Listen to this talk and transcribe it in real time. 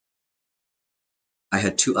I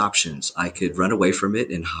had two options. I could run away from it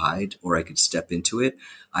and hide, or I could step into it.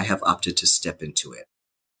 I have opted to step into it.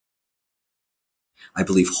 I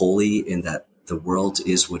believe wholly in that the world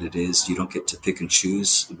is what it is. You don't get to pick and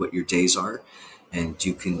choose what your days are. And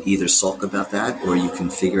you can either sulk about that or you can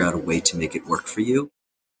figure out a way to make it work for you.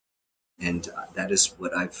 And that is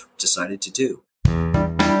what I've decided to do.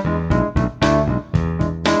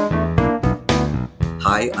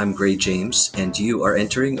 Hi, I'm Gray James, and you are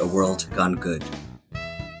entering a world gone good.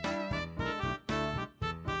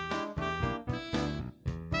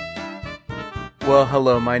 Well,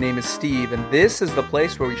 hello, my name is Steve, and this is the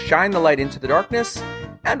place where we shine the light into the darkness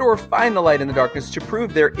and or find the light in the darkness to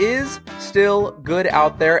prove there is still good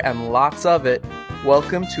out there and lots of it.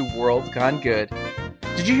 Welcome to World Gone Good.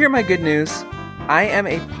 Did you hear my good news? I am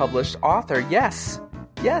a published author. Yes.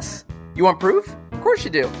 You want proof? Of course you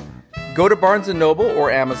do. Go to Barnes & Noble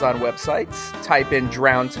or Amazon websites, type in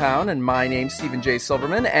Drowntown and my name, Stephen J.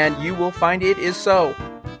 Silverman, and you will find it is so.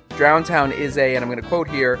 Drowntown is a, and I'm going to quote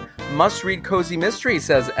here, must-read cozy mystery,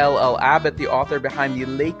 says L.L. Abbott, the author behind the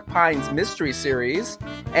Lake Pines mystery series.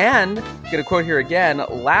 And, I'm going to quote here again,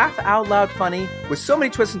 laugh out loud funny with so many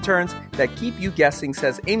twists and turns that keep you guessing,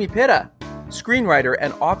 says Amy Pitta, screenwriter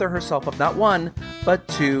and author herself of not one, but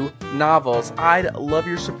two novels. I'd love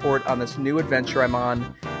your support on this new adventure I'm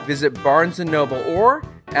on. Visit Barnes & Noble or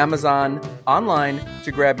Amazon online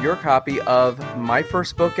to grab your copy of my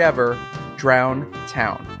first book ever,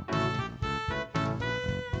 Drowntown.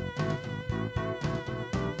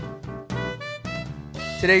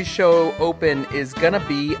 Today's show open is going to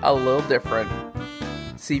be a little different.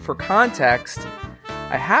 See, for context,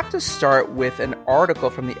 I have to start with an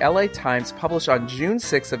article from the LA Times published on June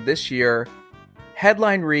 6th of this year.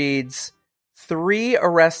 Headline reads, 3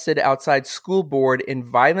 arrested outside school board in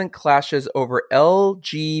violent clashes over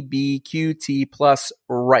LGBTQ+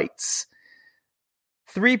 rights.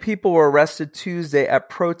 3 people were arrested Tuesday at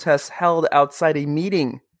protests held outside a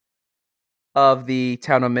meeting of the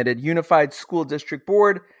Town Omitted Unified School District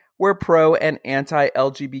Board, where pro and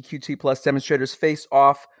anti-LGBTQ+ demonstrators faced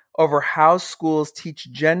off over how schools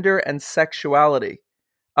teach gender and sexuality.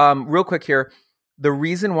 Real quick here, the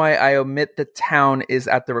reason why I omit the town is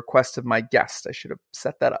at the request of my guest. I should have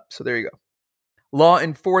set that up, so there you go. Law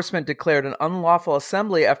enforcement declared an unlawful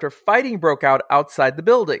assembly after fighting broke out outside the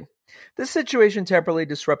building. This situation temporarily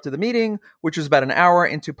disrupted the meeting, which was about an hour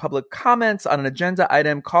into public comments on an agenda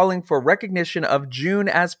item calling for recognition of June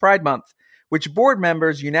as Pride Month, which board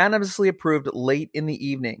members unanimously approved late in the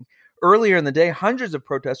evening. Earlier in the day, hundreds of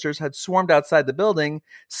protesters had swarmed outside the building,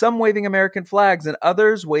 some waving American flags and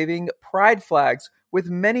others waving pride flags, with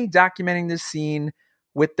many documenting the scene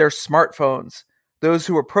with their smartphones. Those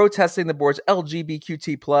who were protesting the board's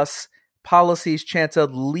LGBTQ+ policies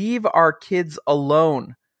chanted, "Leave our kids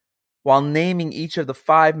alone," while naming each of the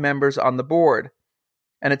 5 members on the board.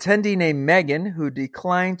 An attendee named Megan, who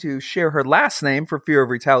declined to share her last name for fear of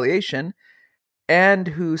retaliation, and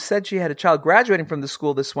who said she had a child graduating from the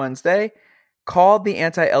school this Wednesday, called the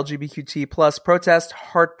anti-LGBTQ+ protest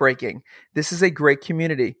heartbreaking. "This is a great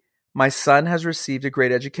community. My son has received a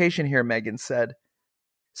great education here," Megan said.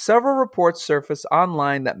 Several reports surfaced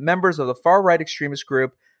online that members of the far-right extremist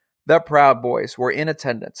group the Proud Boys were in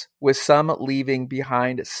attendance, with some leaving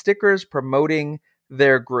behind stickers promoting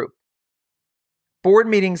their group. Board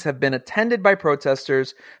meetings have been attended by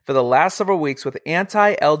protesters for the last several weeks, with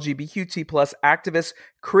anti-LGBTQ+ activists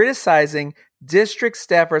criticizing district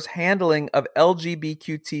staffers' handling of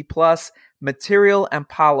LGBTQ+ material and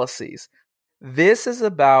policies. This is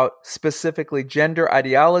about specifically gender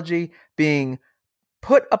ideology being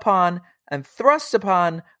put upon and thrust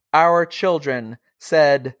upon our children,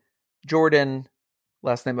 said Jordan,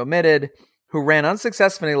 last name omitted, who ran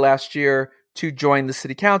unsuccessfully last year to join the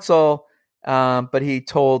city council, but he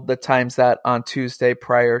told the Times that on Tuesday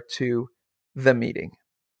prior to the meeting.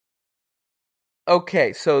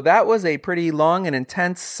 Okay, so that was a pretty long and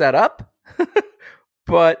intense setup,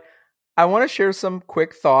 but I want to share some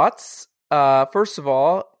quick thoughts. First of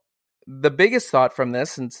all, the biggest thought from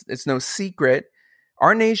this, and it's no secret,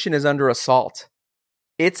 our nation is under assault.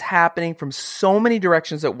 It's happening from so many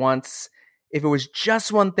directions at once. If it was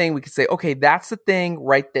just one thing, we could say, okay, that's the thing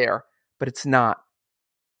right there, but it's not.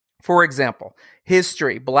 For example,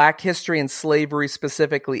 history, Black history and slavery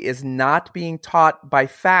specifically, is not being taught by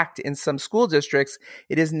fact in some school districts.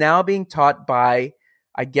 It is now being taught by,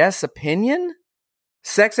 I guess, opinion?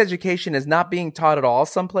 Sex education is not being taught at all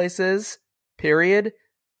some places, period.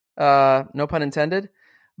 No pun intended.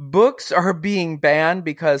 Books are being banned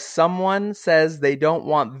because someone says they don't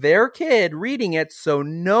want their kid reading it, so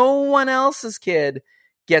no one else's kid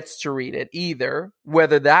gets to read it either,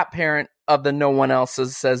 whether that parent of the no one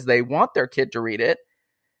else's says they want their kid to read it.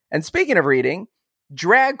 And speaking of reading,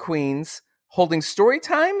 drag queens holding story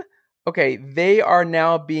time, okay, they are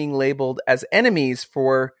now being labeled as enemies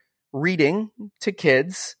for reading to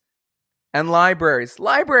kids. And libraries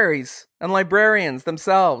and librarians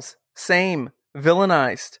themselves, same,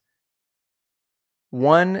 villainized.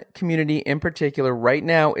 One community in particular right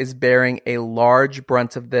now is bearing a large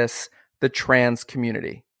brunt of this, the trans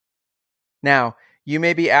community. Now, you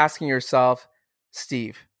may be asking yourself,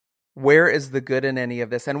 Steve, where is the good in any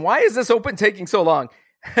of this? And why is this open taking so long?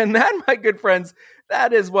 And that, my good friends,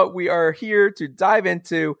 that is what we are here to dive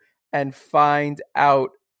into and find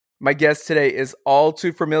out. My guest today is all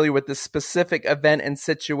too familiar with this specific event and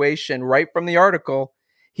situation right from the article.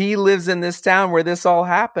 He lives in this town where this all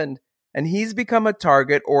happened, and he's become a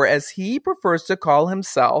target, or as he prefers to call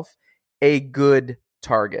himself, a good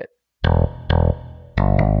target.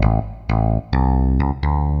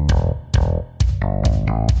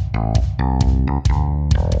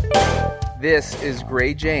 This is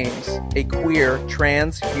Gray James, a queer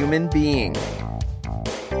trans human being.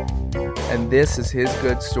 And this is his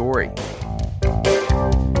good story.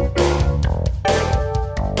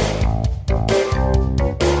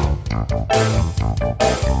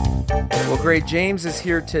 Well, Gray James is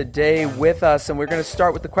here today with us, and we're going to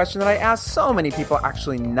start with the question that I asked so many people,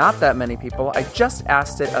 actually not that many people. I just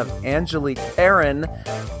asked it of Angelique Aaron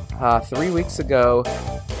 3 weeks ago.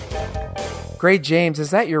 Gray James,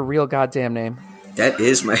 is that your real goddamn name? That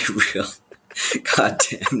is my real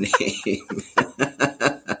goddamn name.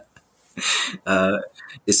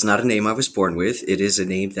 It's not a name I was born with. It is a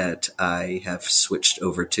name that I have switched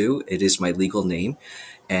over to. It is my legal name.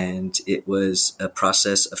 And it was a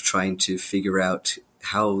process of trying to figure out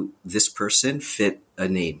how this person fit a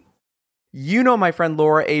name. You know my friend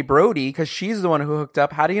Laura A. Brody, because she's the one who hooked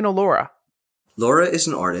up. How do you know Laura? Laura is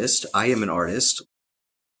an artist. I am an artist.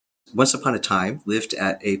 Once upon a time, lived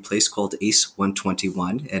at a place called Ace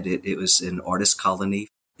 121, and it was an artist colony.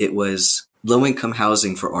 It was low-income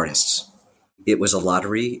housing for artists. It was a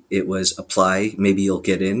lottery. It was apply, maybe you'll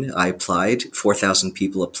get in. I applied. 4,000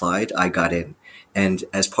 people applied. I got in. And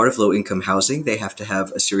as part of low-income housing, they have to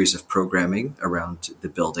have a series of programming around the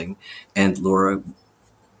building. And Laura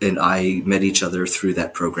and I met each other through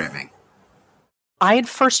that programming. I had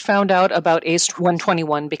first found out about Ace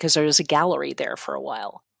 121 because there was a gallery there for a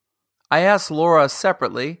while. I asked Laura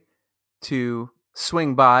separately to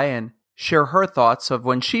swing by and share her thoughts of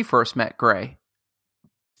when she first met Gray.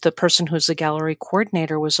 The person who's the gallery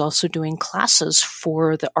coordinator was also doing classes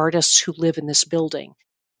for the artists who live in this building.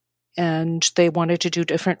 And they wanted to do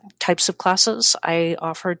different types of classes. I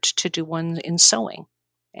offered to do one in sewing.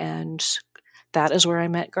 And that is where I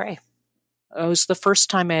met Gray. It was the first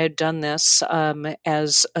time I had done this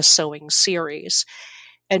as a sewing series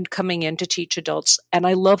and coming in to teach adults. And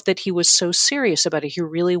I love that he was so serious about it. He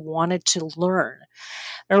really wanted to learn.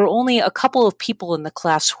 There were only a couple of people in the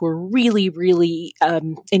class who were really, really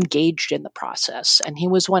engaged in the process. And he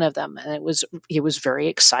was one of them. And he was very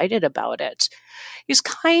excited about it. He's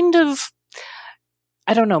kind of,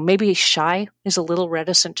 I don't know, maybe shy. He's a little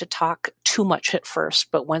reticent to talk too much at first.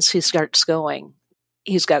 But once he starts going,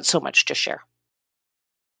 he's got so much to share.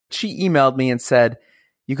 She emailed me and said,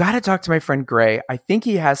 "You got to talk to my friend Gray. I think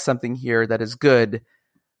he has something here that is good,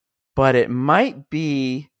 but it might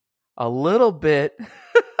be a little bit..."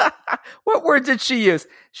 What word did she use?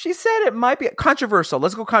 She said it might be controversial.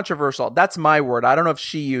 Let's go controversial. That's my word. I don't know if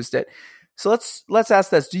she used it. So let's ask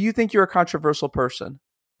this. Do you think you're a controversial person?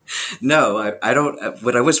 No, I don't.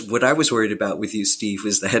 What I was worried about with you, Steve,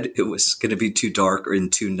 was that it was going to be too dark or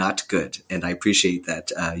too not good. And I appreciate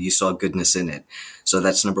that you saw goodness in it. So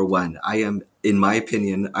that's number one. I am, in my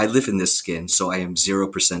opinion, I live in this skin, so I am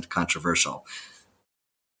 0% controversial.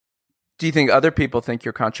 Do you think other people think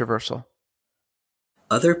you're controversial?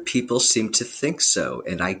 Other people seem to think so,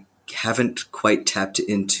 and I haven't quite tapped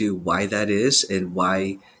into why that is and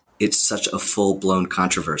why it's such a full-blown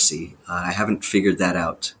controversy. I haven't figured that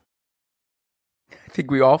out. I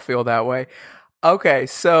think we all feel that way. Okay,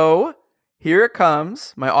 so here it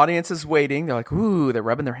comes. My audience is waiting. They're like, ooh, they're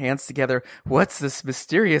rubbing their hands together. What's this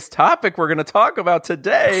mysterious topic we're going to talk about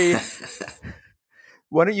today?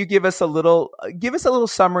 Why don't you give us a little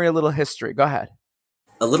summary, a little history. Go ahead.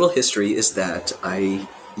 A little history is that I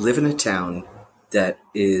live in a town that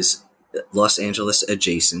is Los Angeles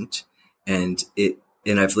adjacent, and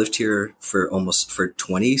I've lived here for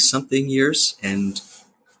 20 something years, and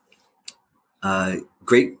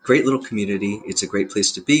great little community. It's a great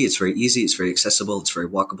place to be. It's very easy. It's very accessible. It's very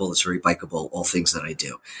walkable. It's very bikeable. All things that I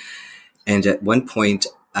do. And at one point,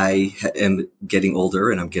 am getting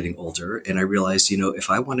older and I'm getting older. And I realized, if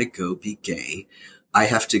I want to go be gay, I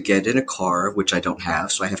have to get in a car, which I don't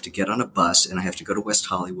have. So I have to get on a bus and I have to go to West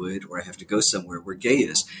Hollywood, or I have to go somewhere where gay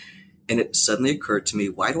is. And it suddenly occurred to me,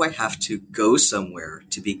 why do I have to go somewhere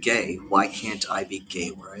to be gay? Why can't I be gay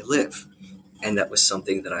where I live? And that was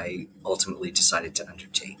something that I ultimately decided to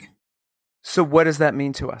undertake. So what does that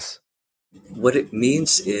mean to us? What it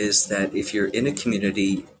means is that if you're in a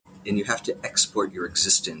community and you have to export your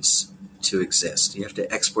existence to exist, you have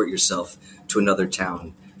to export yourself to another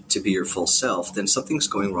town to be your full self, then something's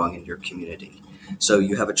going wrong in your community. So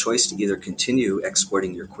you have a choice to either continue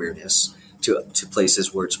exporting your queerness to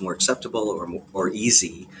places where it's more acceptable or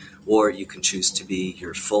easy, or you can choose to be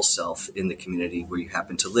your full self in the community where you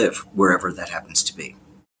happen to live, wherever that happens to be.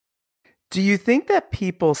 Do you think that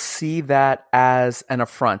people see that as an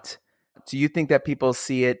affront? Do you think that people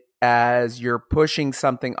see it as you're pushing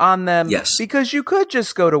something on them? Yes. Because you could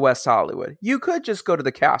just go to West Hollywood. You could just go to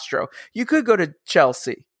the Castro. You could go to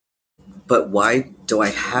Chelsea. But why do I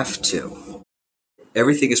have to?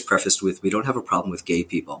 Everything is prefaced with, we don't have a problem with gay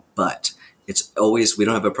people, but it's always, we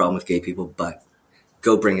don't have a problem with gay people, but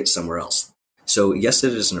go bring it somewhere else. So yes,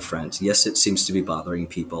 it is an affront. Yes, it seems to be bothering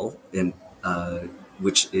people, and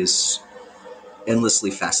which is endlessly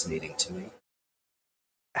fascinating to me.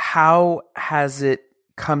 How has it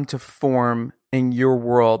come to form in your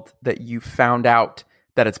world that you found out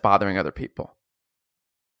that it's bothering other people?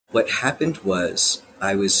 What happened was,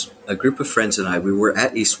 a group of friends and I, we were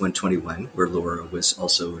at East 121, where Laura was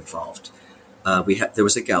also involved. There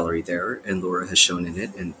was a gallery there, and Laura has shown in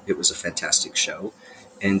it, and it was a fantastic show.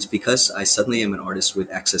 And because I suddenly am an artist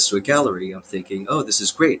with access to a gallery, I'm thinking, oh, this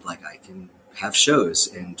is great. Like, I can have shows,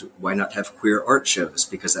 and why not have queer art shows?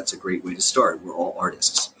 Because that's a great way to start. We're all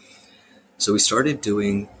artists. So we started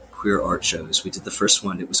doing queer art shows. We did the first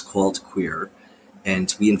one. It was called Queer,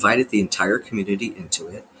 and we invited the entire community into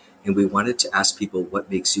it. And we wanted to ask people,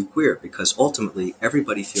 what makes you queer? Because ultimately,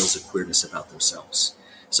 everybody feels a queerness about themselves.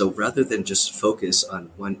 So rather than just focus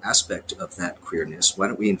on one aspect of that queerness, why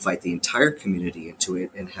don't we invite the entire community into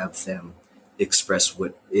it and have them express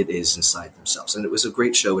what it is inside themselves? And it was a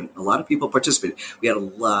great show, and a lot of people participated. We had a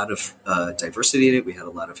lot of diversity in it. We had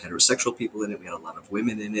a lot of heterosexual people in it. We had a lot of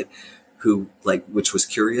women in it which was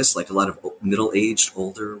curious, like a lot of middle-aged,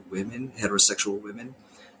 older women, heterosexual women,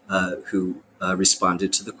 who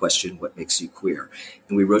responded to the question, what makes you queer?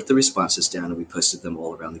 And we wrote the responses down and we posted them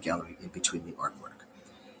all around the gallery in between the artwork.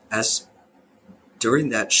 During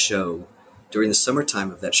that show, during the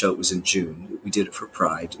summertime of that show, it was in June, we did it for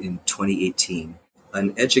Pride in 2018,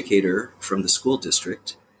 an educator from the school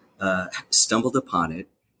district stumbled upon it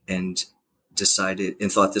and decided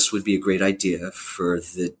and thought this would be a great idea for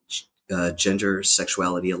the gender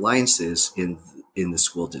sexuality alliances in the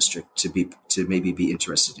school district to maybe be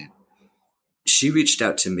interested in. She reached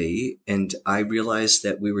out to me, and I realized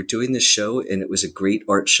that we were doing this show, and it was a great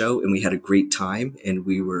art show, and we had a great time, and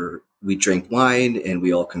we drank wine, and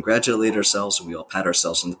we all congratulated ourselves, and we all pat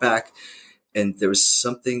ourselves on the back, and there was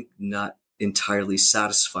something not entirely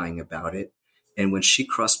satisfying about it. And when she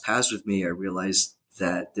crossed paths with me, I realized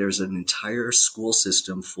that there's an entire school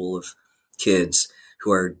system full of kids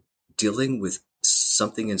who are dealing with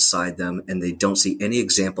something inside them, and they don't see any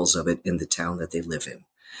examples of it in the town that they live in.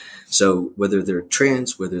 So whether they're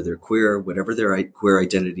trans, whether they're queer, whatever their queer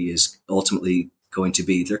identity is ultimately going to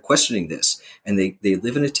be, they're questioning this. And they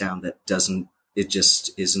live in a town that they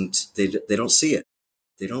don't see it.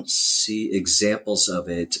 They don't see examples of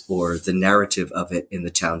it or the narrative of it in the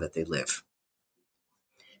town that they live.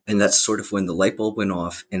 And that's sort of when the light bulb went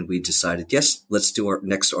off, and we decided, yes, let's do our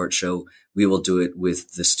next art show. We will do it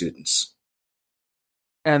with the students.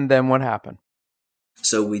 And then what happened?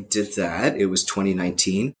 So we did that. It was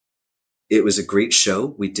 2019. It was a great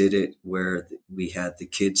show. We did it where we had the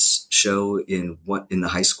kids show in the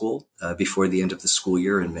high school before the end of the school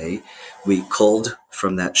year in May. We culled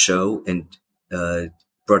from that show and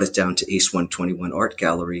brought it down to Ace 121 Art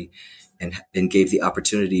Gallery and gave the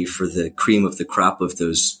opportunity for the cream of the crop of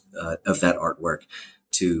those of that artwork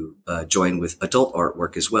to join with adult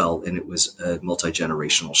artwork as well. And it was a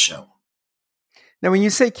multi-generational show. Now, when you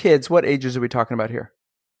say kids, what ages are we talking about here?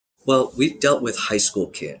 Well, we dealt with high school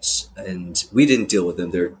kids, and we didn't deal with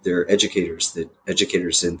them. They're educators in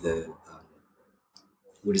the,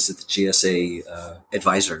 the GSA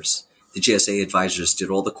advisors. The GSA advisors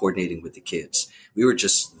did all the coordinating with the kids. We were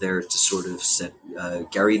just there to sort of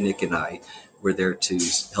Gary, Nick, and I were there to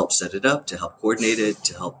help set it up, to help coordinate it,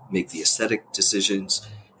 to help make the aesthetic decisions,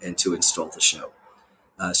 and to install the show.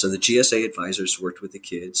 So the GSA advisors worked with the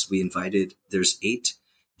kids. There's 8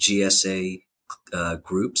 GSA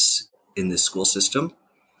groups in the school system.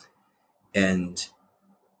 And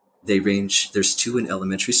there's 2 in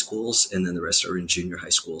elementary schools, and then the rest are in junior high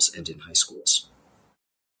schools and in high schools.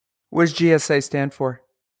 What does GSA stand for?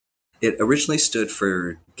 It originally stood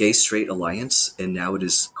for Gay Straight Alliance, and now it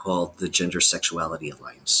is called the Gender Sexuality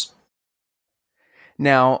Alliance.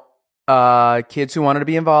 Now, kids who wanted to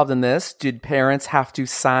be involved in this, did parents have to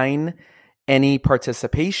sign any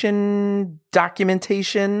participation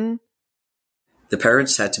documentation? The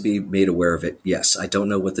parents had to be made aware of it, yes. I don't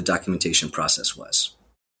know what the documentation process was.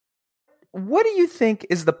 What do you think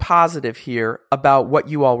is the positive here about what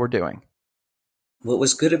you all were doing? What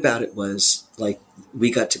was good about it was, like,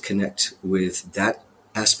 we got to connect with that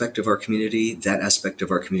aspect of our community. That aspect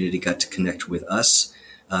of our community got to connect with us.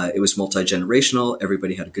 It was multi-generational.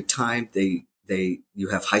 Everybody had a good time. You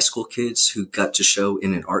have high school kids who got to show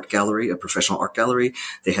in an art gallery, a professional art gallery.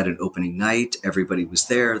 They had an opening night. Everybody was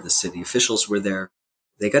there. The city officials were there.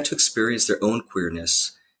 They got to experience their own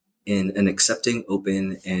queerness in an accepting,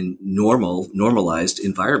 open, and normalized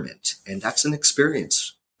environment. And that's an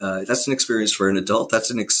experience. That's an experience for an adult.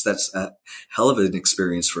 That's a hell of an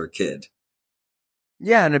experience for a kid.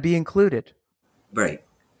 Yeah, and to be included. Right.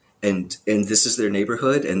 And this is their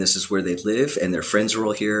neighborhood, and this is where they live, and their friends are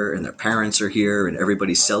all here, and their parents are here, and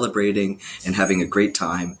everybody's celebrating and having a great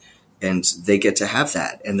time, and they get to have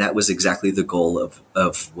that. And that was exactly the goal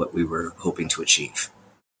of what we were hoping to achieve.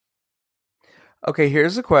 Okay,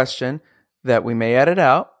 here's a question that we may edit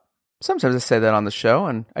out. Sometimes I say that on the show,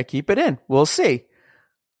 and I keep it in. We'll see.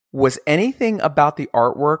 Was anything about the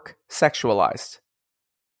artwork sexualized?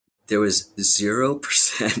 There was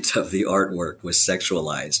 0% of the artwork was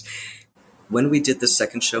sexualized. When we did the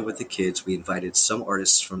second show with the kids, we invited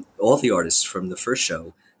all the artists from the first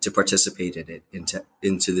show to participate in it,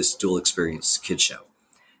 into this dual experience kid show.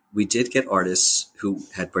 We did get artists who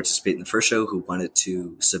had participated in the first show who wanted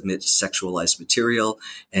to submit sexualized material,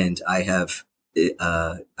 and I have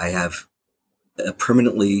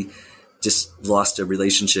permanently just lost a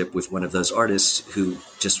relationship with one of those artists who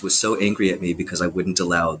just was so angry at me because I wouldn't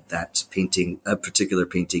allow that painting, a particular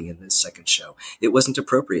painting, in the second show. It wasn't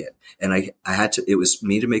appropriate. And I had to, it was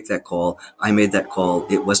me to make that call. I made that call.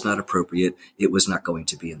 It was not appropriate. It was not going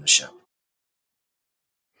to be in the show.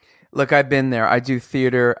 Look, I've been there. I do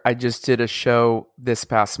theater. I just did a show this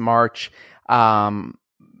past March.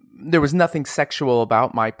 There was nothing sexual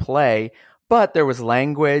about my play, but there was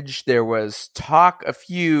language. There was talk, a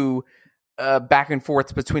few back and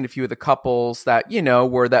forth between a few of the couples that,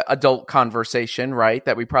 were that adult conversation, right?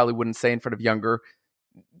 That we probably wouldn't say in front of younger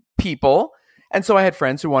people. And so I had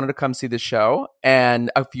friends who wanted to come see the show. And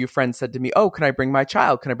a few friends said to me, "Oh, can I bring my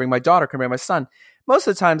child? Can I bring my daughter? Can I bring my son?" Most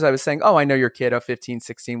of the times I was saying, "Oh, I know your kid, 15,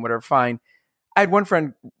 16, whatever, fine." I had one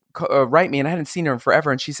friend write me, and I hadn't seen her in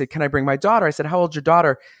forever. And she said, "Can I bring my daughter?" I said, "How old's your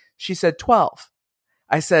daughter?" She said, 12.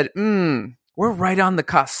 I said, we're right on the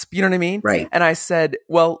cusp. You know what I mean? Right. And I said,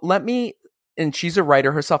 well, and she's a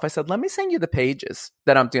writer herself. I said, let me send you the pages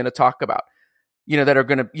that I'm going to talk about, that are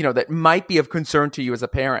going to, that might be of concern to you as a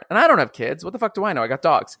parent. And I don't have kids. What the fuck do I know? I got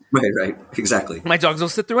dogs. Right. Exactly. My dogs will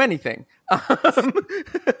sit through anything.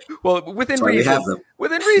 Well, within reason. We have them.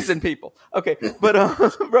 Within reason, people. Okay.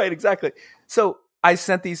 But, right, exactly. So I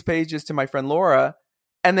sent these pages to my friend Laura,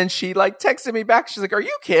 and then she texted me back. She's like, "Are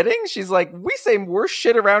you kidding?" She's like, "We say worse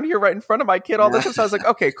shit around here right in front of my kid all the time." So I was like,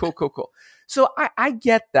 okay, cool. So I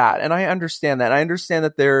get that. And I understand that. I understand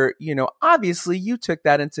that there, obviously you took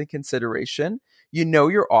that into consideration. You know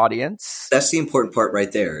your audience. That's the important part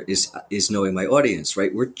right there is knowing my audience,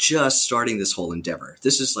 right? We're just starting this whole endeavor.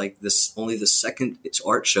 This is only the second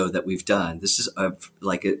art show that we've done. This is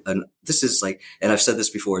and I've said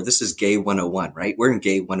this before, this is Gay 101, right? We're in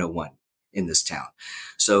Gay 101 in this town.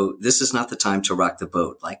 So this is not the time to rock the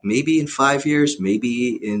boat. Maybe in 5 years,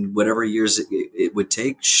 maybe in whatever years it would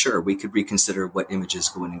take, sure, we could reconsider what images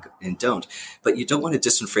go in and don't. But you don't want to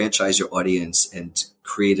disenfranchise your audience and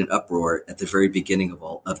create an uproar at the very beginning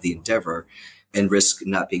of the endeavor and risk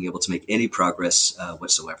not being able to make any progress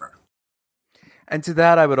whatsoever. And to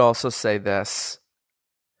that, I would also say this.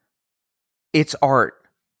 It's art.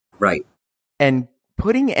 Right. And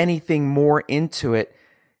putting anything more into it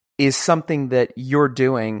is something that you're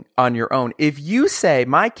doing on your own. If you say,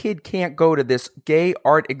 my kid can't go to this gay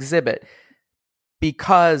art exhibit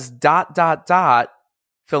because ...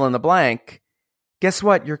 fill in the blank, guess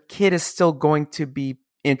what? Your kid is still going to be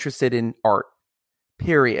interested in art,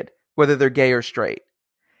 period, whether they're gay or straight.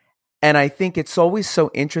 And I think it's always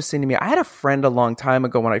so interesting to me. I had a friend a long time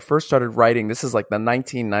ago when I first started writing. This is the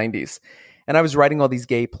 1990s. And I was writing all these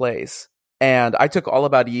gay plays. And I took All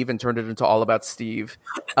About Eve and turned it into All About Steve.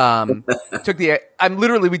 We did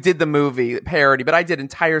the movie parody, but I did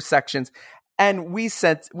entire sections. And we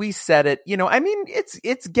said it, I mean,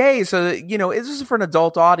 it's gay. So, this is for an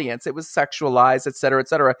adult audience. It was sexualized, et cetera, et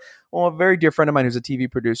cetera. Well, a very dear friend of mine who's a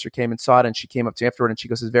TV producer came and saw it, and she came up to me afterward and she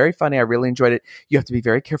goes, "It's very funny. I really enjoyed it. You have to be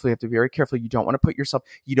very careful. You don't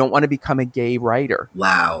want to become a gay writer."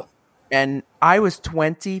 Wow. And I was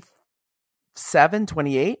 27,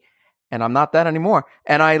 28, and I'm not that anymore.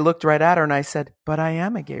 And I looked right at her and I said, "But I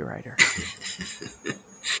am a gay writer."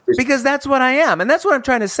 Because that's what I am. And that's what I'm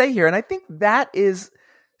trying to say here. And I think that is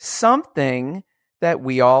something that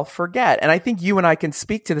we all forget. And I think you and I can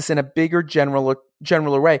speak to this in a bigger general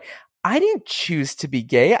way. I didn't choose to be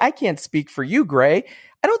gay. I can't speak for you, Gray.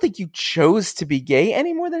 I don't think you chose to be gay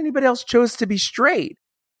any more than anybody else chose to be straight.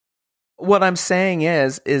 What I'm saying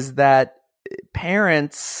is that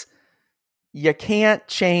parents, you can't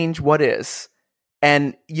change what is.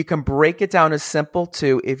 And you can break it down as simple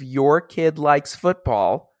to, if your kid likes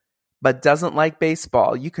football but doesn't like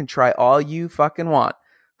baseball, you can try all you fucking want.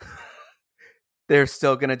 They're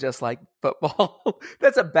still going to just like football.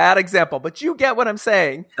 That's a bad example, but you get what I'm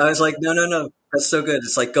saying. I was like, no. That's so good.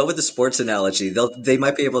 It's like, go with the sports analogy. They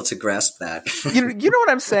might be able to grasp that. You know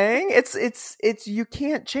what I'm saying? It's you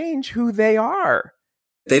can't change who they are.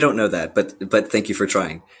 They don't know that, but thank you for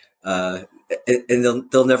trying. And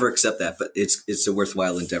they'll never accept that, but it's a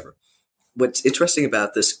worthwhile endeavor. What's interesting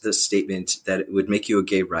about this statement that it would make you a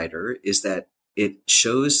gay writer is that it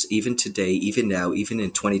shows, even today, even now, even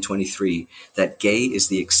in 2023, that gay is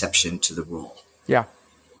the exception to the rule. Yeah.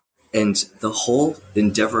 And the whole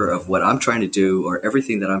endeavor of what I'm trying to do, or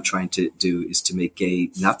everything that I'm trying to do, is to make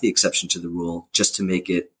gay not the exception to the rule, just to make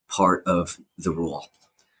it part of the rule,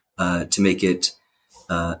 to make it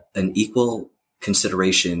an equal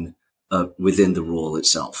consideration within the rule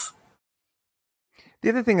itself. The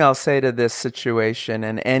other thing I'll say to this situation,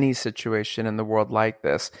 and any situation in the world like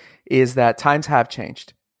this, is that times have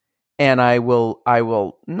changed. And I will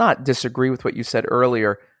not disagree with what you said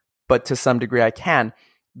earlier, but to some degree I can,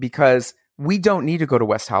 because we don't need to go to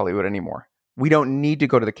West Hollywood anymore. We don't need to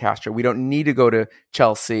go to the Castro. We don't need to go to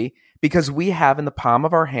Chelsea, because we have in the palm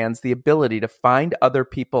of our hands the ability to find other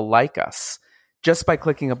people like us just by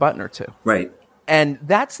clicking a button or two. Right. And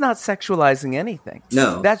that's not sexualizing anything.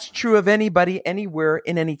 No. That's true of anybody, anywhere,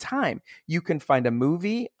 in any time. You can find a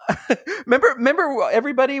movie. Remember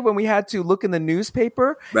everybody when we had to look in the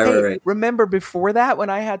newspaper? Right. Remember before that when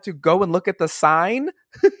I had to go and look at the sign?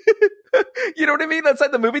 You know what I mean?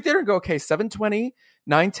 Outside the movie theater and go, okay, 7:20,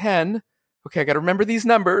 9:10. Okay, I got to remember these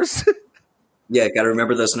numbers. Yeah, got to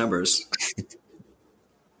remember those numbers.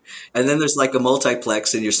 And then there's like a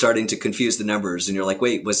multiplex and you're starting to confuse the numbers and you're like,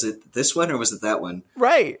 wait, was it this one or was it that one?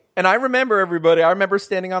 Right. And I remember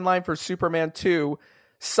standing online for Superman 2,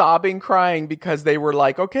 sobbing, crying because they were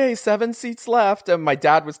like, okay, 7 seats left. And my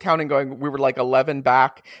dad was counting going, we were like 11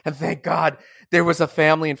 back. And thank God there was a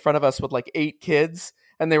family in front of us with like 8 kids.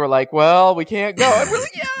 And they were like, well, we can't go. And we're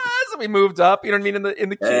like, yes. And we moved up, you know what I mean? In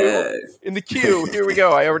the queue, in the queue. Here we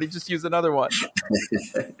go. I already just used another one.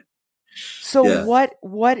 So Yeah. what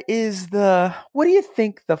do you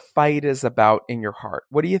think the fight is about in your heart?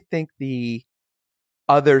 What do you think the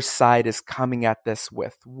other side is coming at this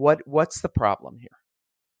with? What's the problem here?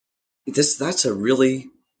 That's a really,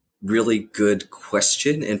 really good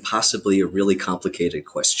question, and possibly a really complicated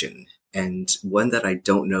question, and one that I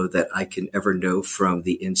don't know that I can ever know from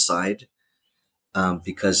the inside,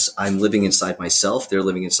 because I'm living inside myself, they're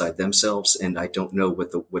living inside themselves, and I don't know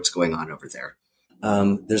what's going on over there.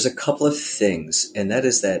 There's a couple of things, and that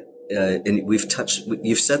is that, and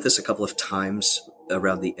you've said this a couple of times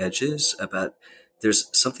around the edges about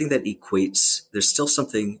there's something that equates, there's still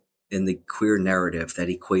something in the queer narrative that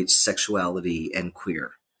equates sexuality and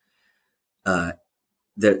queer,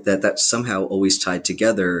 that's somehow always tied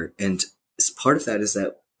together. And part of that is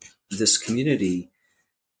that this community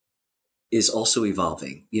is also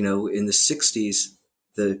evolving. You know, in the 60s,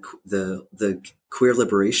 the queer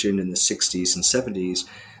liberation in the 60s and 70s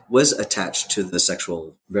was attached to the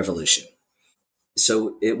sexual revolution.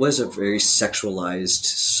 So it was a very sexualized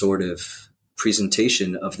sort of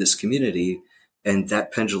presentation of this community, and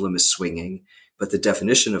that pendulum is swinging, but the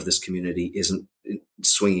definition of this community isn't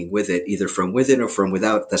swinging with it, either from within or from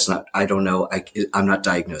without. I don't know. I'm not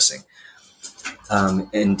diagnosing.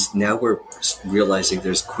 And now we're realizing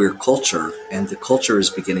there's queer culture, and the culture is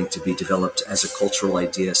beginning to be developed as a cultural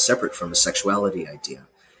idea separate from a sexuality idea.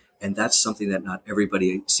 And that's something that not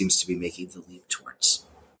everybody seems to be making the leap towards.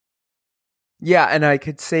 Yeah, and I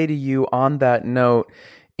could say to you on that note,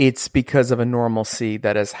 it's because of a normalcy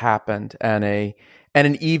that has happened and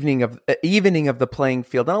an evening of the playing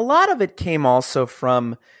field. And a lot of it came also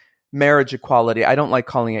from marriage equality. I don't like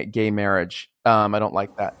calling it gay marriage. I don't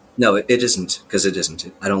like that. No, it isn't, because it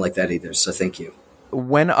isn't. I don't like that either. So thank you.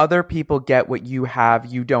 When other people get what you have,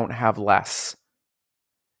 you don't have less.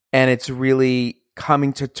 And it's really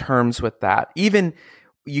coming to terms with that. Even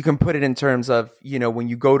you can put it in terms of, when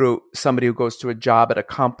you go to somebody who goes to a job at a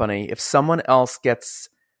company, if someone else gets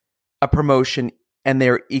a promotion and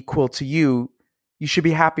they're equal to you, you should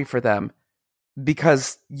be happy for them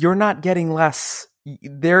because you're not getting less.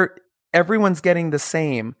 Everyone's getting the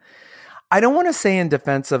same. I don't want to say in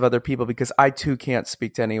defense of other people because I too can't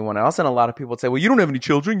speak to anyone else. And a lot of people would say, well, you don't have any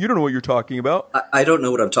children. You don't know what you're talking about. I don't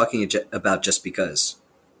know what I'm talking about just because.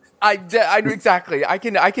 Exactly.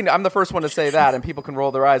 I'm the first one to say that, and people can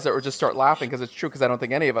roll their eyes or just start laughing because it's true, because I don't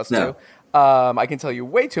think any of us do. I can tell you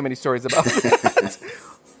way too many stories about that.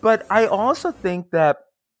 But I also think that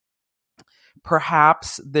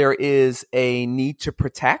perhaps there is a need to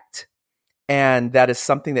protect, and that is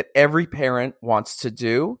something that every parent wants to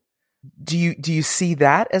do. Do you see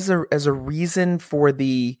that as a reason for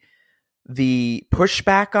the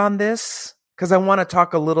pushback on this? Because I want to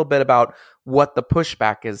talk a little bit about what the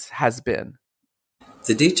pushback has been.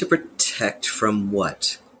 The need to protect from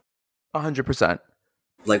what? 100%.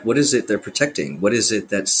 Like, what is it they're protecting? What is it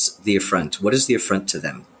that's the affront? What is the affront to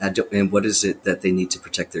them? And what is it that they need to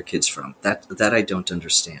protect their kids from? That I don't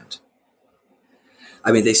understand.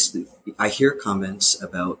 I mean, I hear comments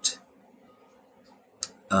about,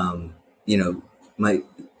 my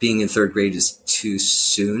being in third grade is too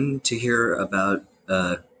soon to hear about,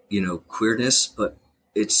 queerness, but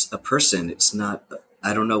it's a person. It's not,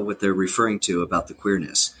 I don't know what they're referring to about the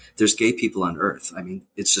queerness. There's gay people on Earth. I mean,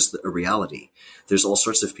 it's just a reality. There's all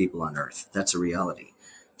sorts of people on Earth. That's a reality.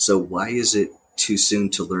 So why is it too soon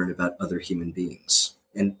to learn about other human beings?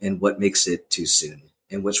 And what makes it too soon?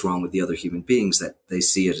 And what's wrong with the other human beings that they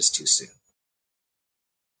see it as too soon?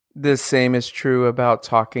 The same is true about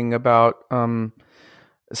talking about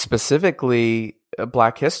specifically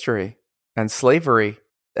Black history and slavery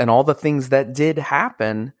and all the things that did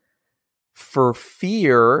happen for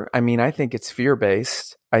fear. I mean, I think it's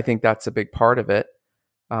fear-based. I think that's a big part of it.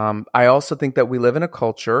 I also think that we live in a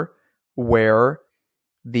culture where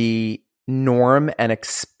the norm and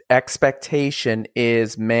expectation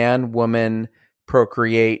is man, woman,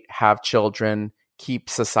 procreate, have children, keep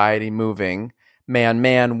society moving.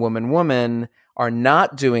 Man, woman, woman are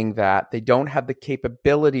not doing that. They don't have the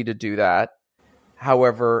capability to do that.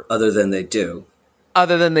 However, other than they do,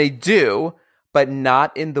 but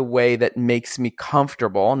not in the way that makes me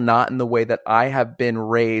comfortable, not in the way that I have been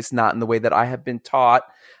raised, not in the way that I have been taught.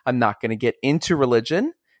 I'm not going to get into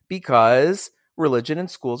religion because religion and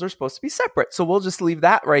schools are supposed to be separate. So we'll just leave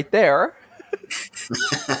that right there.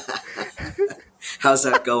 How's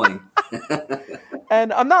that going?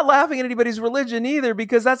 And I'm not laughing at anybody's religion either,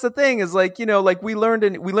 because that's the thing is like we learned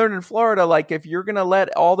in Florida, like if you're going to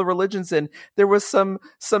let all the religions in, there was some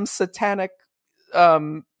satanic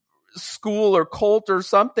school or cult or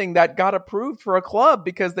something that got approved for a club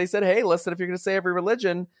because they said, hey, listen, if you're going to say every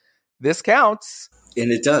religion, this counts.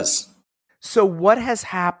 And it does. So what has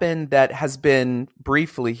happened that has been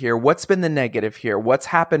briefly here? What's been the negative here? What's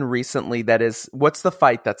happened recently what's the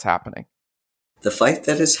fight that's happening? The fight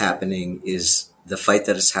that is happening is the fight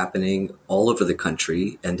that is happening all over the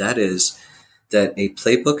country. And that is that a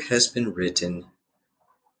playbook has been written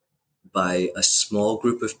by a small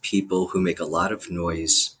group of people who make a lot of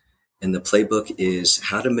noise. And the playbook is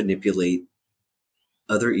how to manipulate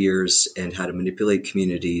other ears and how to manipulate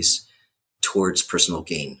communities towards personal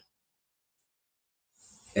gain.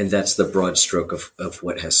 And that's the broad stroke of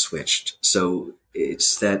what has switched. So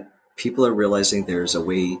it's that people are realizing there's a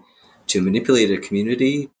way to manipulate a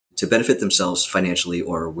community to benefit themselves financially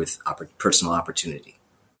or with personal opportunity.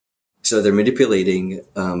 So they're manipulating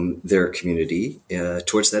their community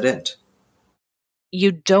towards that end.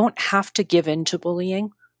 You don't have to give in to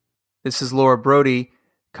bullying. This is Laura Brody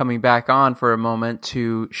coming back on for a moment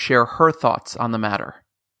to share her thoughts on the matter.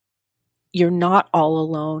 You're not all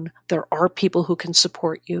alone. There are people who can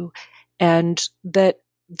support you. And that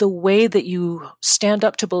the way that you stand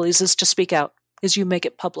up to bullies is to speak out, is you make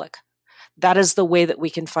it public. That is the way that we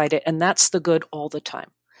can fight it. And that's the good all the time.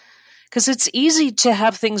 Because it's easy to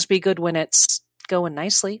have things be good when it's going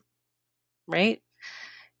nicely, right?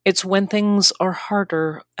 It's when things are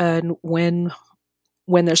harder and when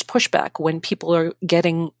there's pushback, when people are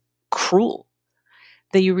getting cruel,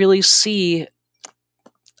 that you really see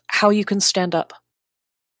how you can stand up.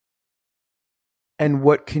 And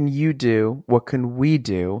what can you do? What can we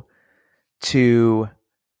do to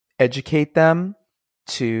educate them,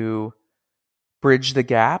 to bridge the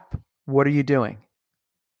gap? What are you doing?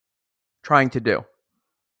 Trying to do?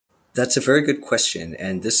 That's a very good question.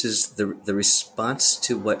 And this is the response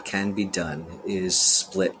to what can be done is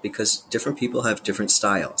split because different people have different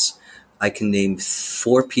styles. I can name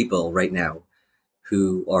 4 people right now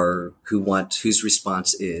whose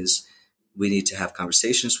response is we need to have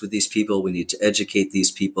conversations with these people. We need to educate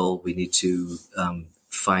these people. We need to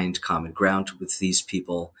find common ground with these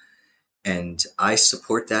people. And I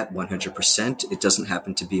support that 100%. It doesn't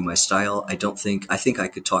happen to be my style. I think I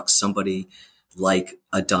could talk somebody like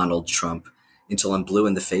a Donald Trump until I'm blue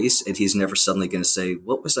in the face, and he's never suddenly going to say,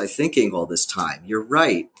 what was I thinking all this time? You're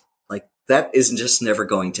right. Like that is just never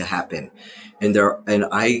going to happen.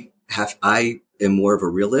 I am more of a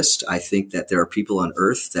realist. I think that there are people on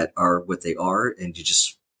earth that are what they are, and you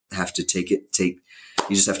just have to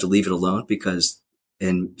you just have to leave it alone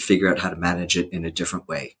and figure out how to manage it in a different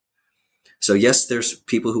way. So yes, there's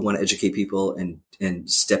people who want to educate people and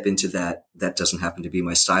step into that. That doesn't happen to be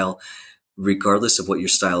my style. Regardless of what your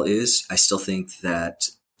style is, I still think that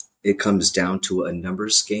it comes down to a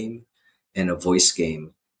numbers game and a voice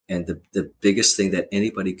game. And the biggest thing that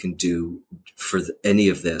anybody can do for any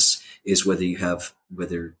of this is whether you have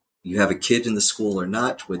a kid in the school or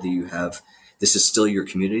not, this is still your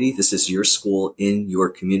community. This is your school in your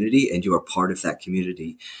community, and you are part of that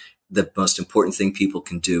community. The most important thing people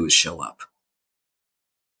can do is show up.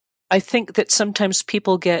 I think that sometimes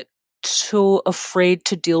people get so afraid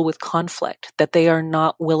to deal with conflict that they are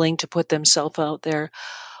not willing to put themselves out there.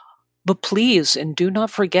 But please, and do not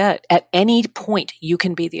forget, at any point, you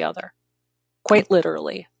can be the other. Quite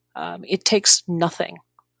literally. It takes nothing.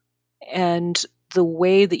 And the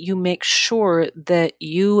way that you make sure that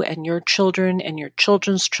you and your children and your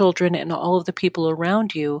children's children and all of the people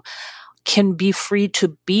around you can be free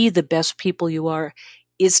to be the best people you are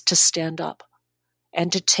is to stand up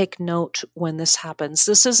and to take note when this happens.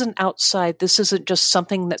 This isn't outside. This isn't just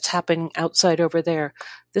something that's happening outside over there.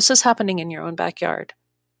 This is happening in your own backyard.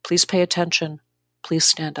 Please pay attention. Please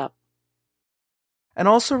stand up. And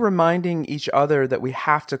also reminding each other that we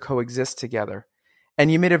have to coexist together. And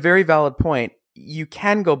you made a very valid point. You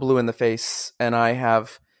can go blue in the face, and I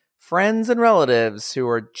have friends and relatives who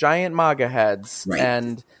are giant MAGA heads. Right.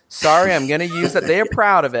 And sorry, I'm going to use that. They are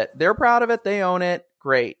proud of it. They're proud of it. They own it.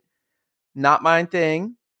 Great. Not my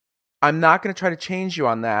thing. I'm not going to try to change you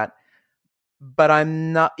on that. But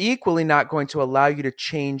I'm not going to allow you to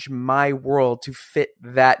change my world to fit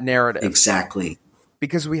that narrative. Exactly.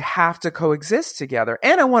 Because we have to coexist together.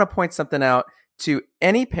 And I want to point something out to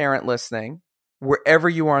any parent listening, wherever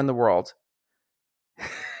you are in the world.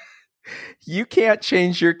 You can't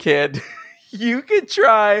change your kid. You can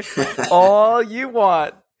try all you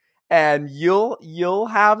want, and you'll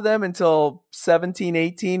have them until 17,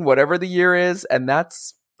 18, whatever the year is, and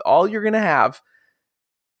that's all you're going to have.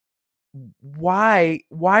 Why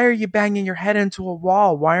are you banging your head into a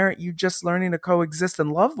wall? Why aren't you just learning to coexist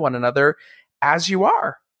and love one another as you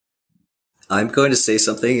are? I'm going to say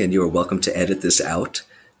something, and you are welcome to edit this out.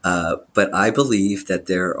 But I believe that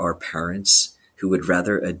there are parents who would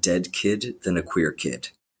rather a dead kid than a queer kid.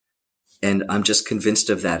 And I'm just convinced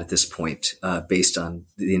of that at this point, based on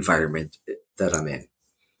the environment that I'm in.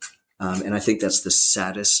 And I think that's the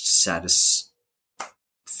saddest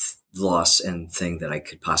loss and thing that I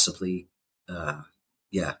could possibly, I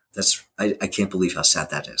can't believe how sad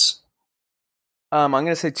that is. I'm going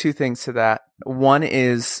to say 2 things to that. One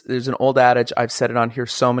is there's an old adage. I've said it on here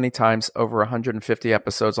so many times, over 150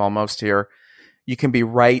 episodes almost here. You can be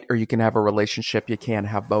right or you can have a relationship. You can't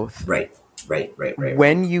have both. Right.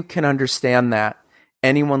 When you can understand that,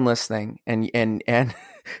 anyone listening and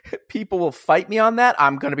people will fight me on that.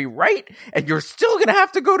 I'm going to be right. And you're still going to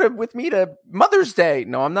have to go with me to Mother's Day.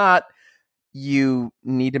 No, I'm not. You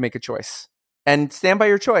need to make a choice and stand by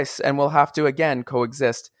your choice. And we'll have to, again,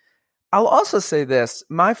 coexist. I'll also say this.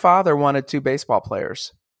 My father wanted 2 baseball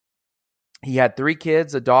players. He had 3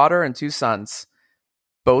 kids, a daughter and 2 sons.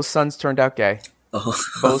 Both sons turned out gay. Oh.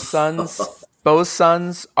 Both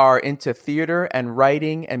sons are into theater and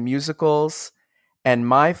writing and musicals. And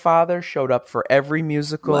my father showed up for every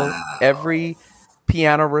musical, Wow. every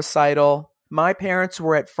piano recital. My parents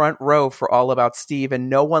were at front row for All About Steve, and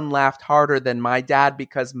no one laughed harder than my dad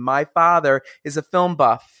because my father is a film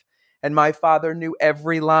buff, and my father knew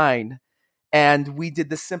every line. And we did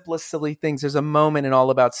the simplest, silly things. There's a moment in All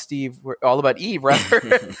About Eve,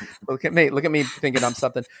 rather. Look at me thinking I'm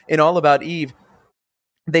something. In All About Eve,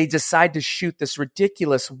 they decide to shoot this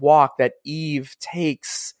ridiculous walk that Eve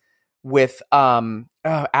takes with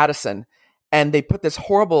Addison, and they put this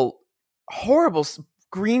horrible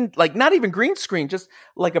green, like not even green screen, just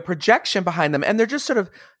like a projection behind them, and they're just sort of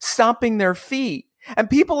stomping their feet. And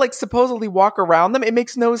people like supposedly walk around them. It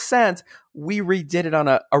makes no sense. We redid it on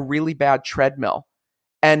a really bad treadmill.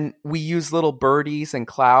 And we use little birdies and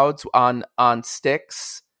clouds on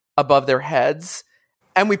sticks above their heads.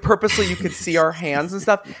 And we purposely, you could see our hands and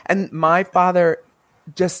stuff. And my father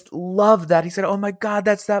just loved that. He said, oh my God,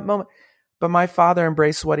 that's that moment. But my father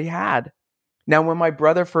embraced what he had. Now, when my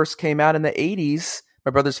brother first came out in the 80s,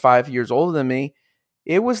 my brother's 5 years older than me,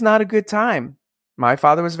 it was not a good time. My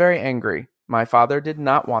father was very angry. My father did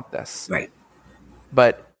not want this. Right.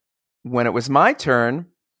 But when it was my turn,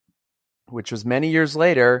 which was many years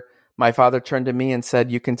later, my father turned to me and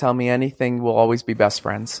said, you can tell me anything. We'll always be best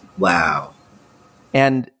friends. Wow.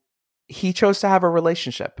 And he chose to have a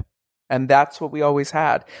relationship. And that's what we always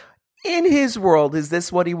had. In his world, is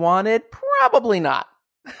this what he wanted? Probably not.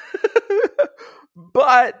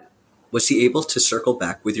 But was he able to circle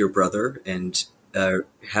back with your brother and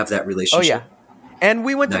have that relationship? Oh, yeah. And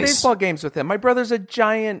we went to Nice. baseball games with him. My brother's a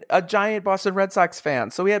giant Boston Red Sox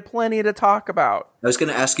fan, so we had plenty to talk about. I was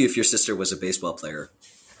going to ask you if your sister was a baseball player.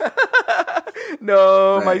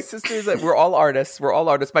 No, Right. my sisters, we're all artists. We're all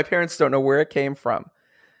artists. My parents don't know where it came from.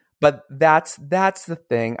 But that's the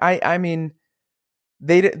thing. I mean,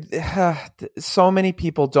 so many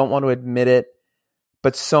people don't want to admit it,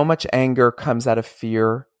 but so much anger comes out of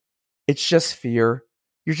fear. It's just fear.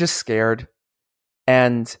 You're just scared.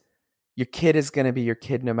 And your kid is going to be your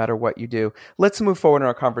kid no matter what you do. Let's move forward in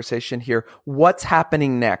our conversation here. What's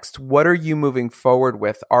happening next? What are you moving forward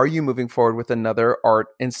with? Are you moving forward with another art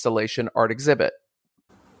installation, art exhibit?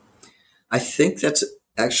 I think that's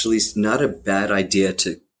actually not a bad idea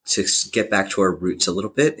to get back to our roots a little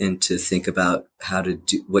bit and to think about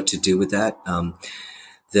what to do with that.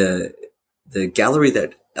 The gallery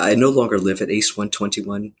that I no longer live at Ace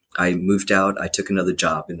 121. I moved out. I took another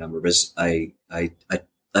job, and I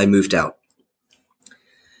moved out.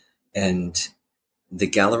 And the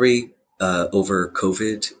gallery over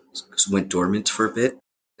COVID went dormant for a bit.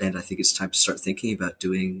 And I think it's time to start thinking about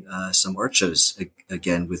doing some art shows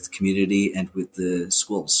again with community and with the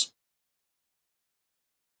schools.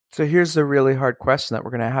 So here's the really hard question that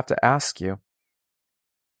we're going to have to ask you.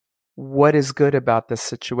 What is good about this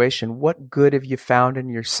situation? What good have you found in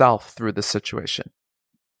yourself through the situation?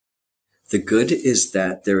 The good is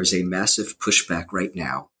that there is a massive pushback right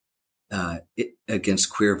now against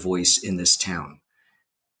queer voice in this town.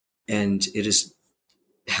 And it is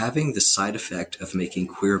having the side effect of making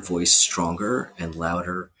queer voice stronger and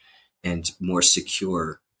louder and more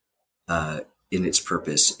secure in its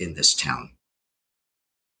purpose in this town.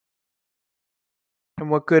 And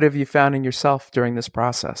what good have you found in yourself during this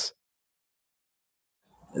process?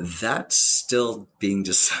 That's still being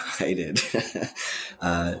decided.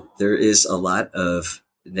 There is a lot of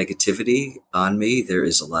negativity on me. There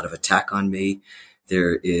is a lot of attack on me.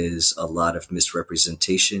 There is a lot of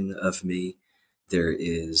misrepresentation of me. There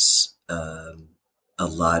is a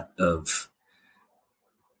lot of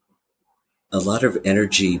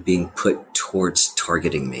energy being put towards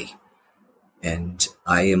targeting me. And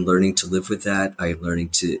I am learning to live with that. I am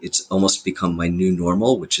learning it's almost become my new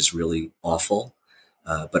normal, which is really awful.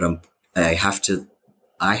 But I had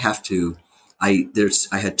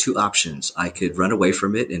two options. I could run away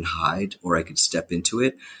from it and hide, or I could step into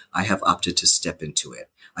it. I have opted to step into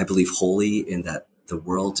it. I believe wholly in that the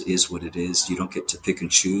world is what it is. You don't get to pick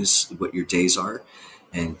and choose what your days are.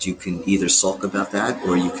 And you can either sulk about that,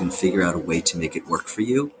 or you can figure out a way to make it work for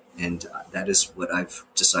you. And that is what I've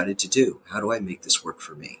decided to do. How do I make this work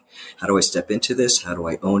for me? How do I step into this? How do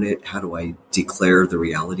I own it? How do I declare the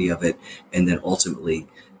reality of it? And then ultimately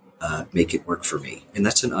make it work for me. And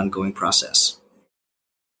that's an ongoing process.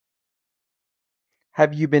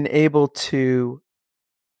 Have you been able to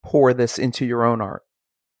pour this into your own art?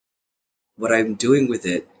 What I'm doing with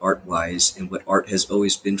it art-wise, and what art has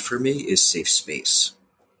always been for me, is safe space.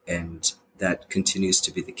 And that continues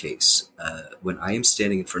to be the case. When I am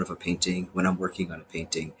standing in front of a painting, when I'm working on a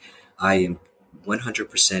painting, I am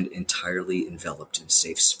 100% entirely enveloped in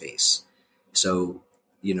safe space. So,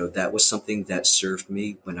 that was something that served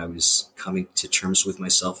me when I was coming to terms with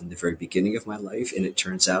myself in the very beginning of my life. And it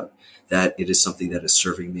turns out that it is something that is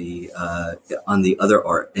serving me on the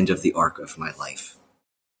other end of the arc of my life.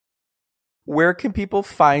 Where can people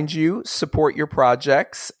find you, support your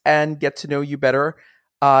projects, and get to know you better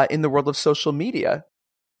in the world of social media?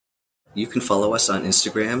 You can follow us on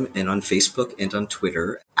Instagram and on Facebook and on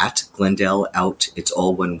Twitter at Glendale Out. It's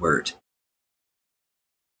all one word.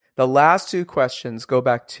 The last two questions go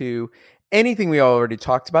back to anything we already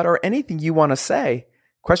talked about or anything you want to say.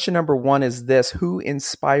 Question number one is this: who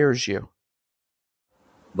inspires you?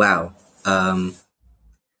 Wow. And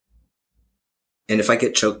if I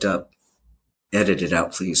get choked up, Edit it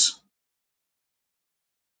out, please.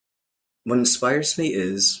 What inspires me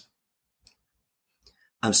is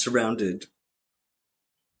I'm surrounded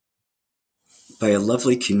by a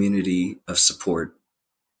lovely community of support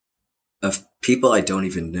of people I don't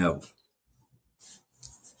even know.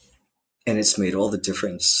 And it's made all the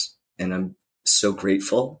difference. And I'm so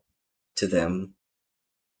grateful to them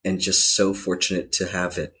and just so fortunate to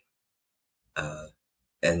have it.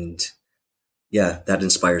 And yeah, that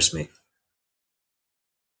inspires me.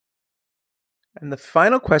 And the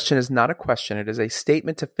final question is not a question. It is a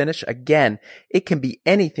statement to finish. Again, it can be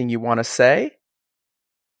anything you want to say.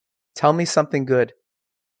 Tell me something good.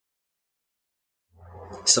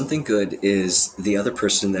 Something good is the other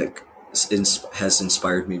person that has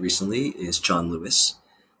inspired me recently is John Lewis.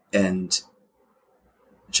 And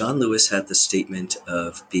John Lewis had the statement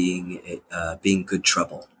of being good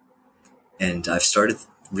trouble. And I've started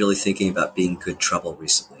really thinking about being good trouble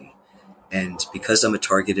recently. And because I'm a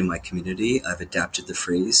target in my community, I've adapted the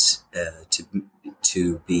phrase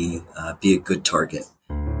to be a good target.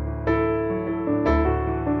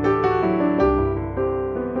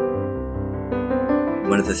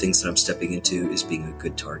 One of the things that I'm stepping into is being a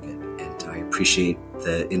good target. And I appreciate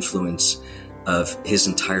the influence of his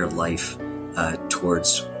entire life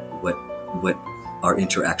towards what our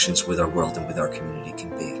interactions with our world and with our community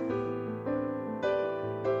can be.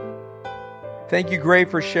 Thank you, Gray,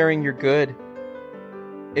 for sharing your good.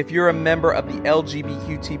 If you're a member of the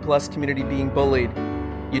LGBTQ plus community being bullied,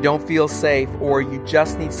 you don't feel safe, or you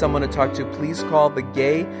just need someone to talk to, please call the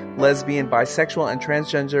Gay, Lesbian, Bisexual, and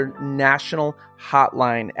Transgender National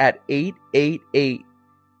Hotline at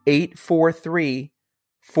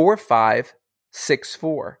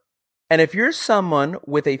 888-843-4564. And if you're someone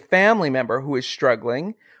with a family member who is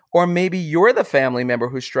struggling, or maybe you're the family member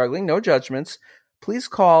who's struggling, no judgments, please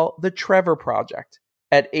call the Trevor Project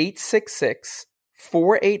at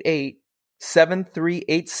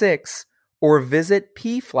 866-488-7386 or visit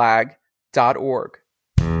pflag.org.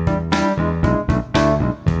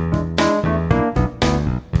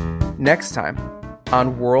 Next time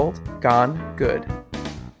on World Gone Good.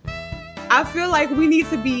 I feel like we need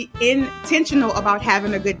to be intentional about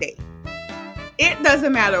having a good day. It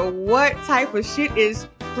doesn't matter what type of shit is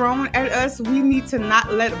thrown at us. We need to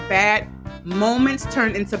not let bad moments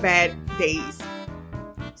turn into bad days.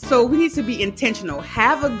 So we need to be intentional.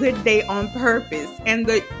 Have a good day on purpose. And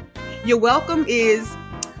you're welcome is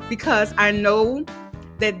because I know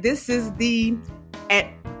that this is the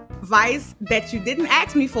advice that you didn't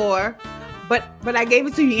ask me for, but I gave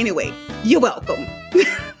it to you anyway. You're welcome.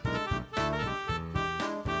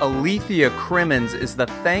 Alethea Crimmins is the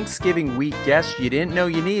Thanksgiving week guest you didn't know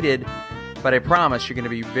you needed, but I promise you're going to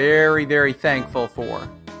be very, very thankful for.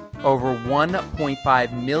 Over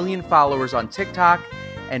 1.5 million followers on TikTok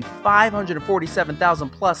and 547,000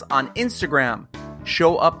 plus on Instagram.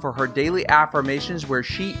 Show up for her daily affirmations where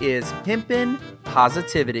she is pimpin'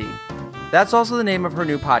 positivity. That's also the name of her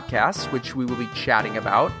new podcast, which we will be chatting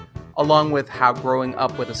about, along with how growing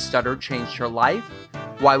up with a stutter changed her life,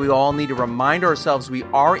 why we all need to remind ourselves we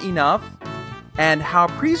are enough, and how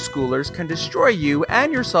preschoolers can destroy you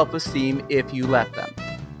and your self-esteem if you let them.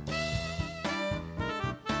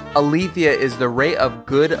 Alethea is the ray of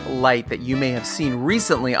good light that you may have seen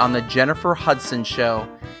recently on the Jennifer Hudson Show.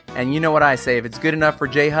 And you know what I say, if it's good enough for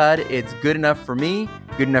J Hud, it's good enough for me,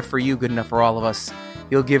 good enough for you, good enough for all of us.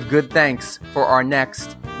 You'll give good thanks for our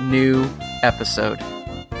next new episode.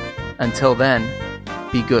 Until then,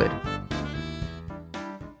 be good.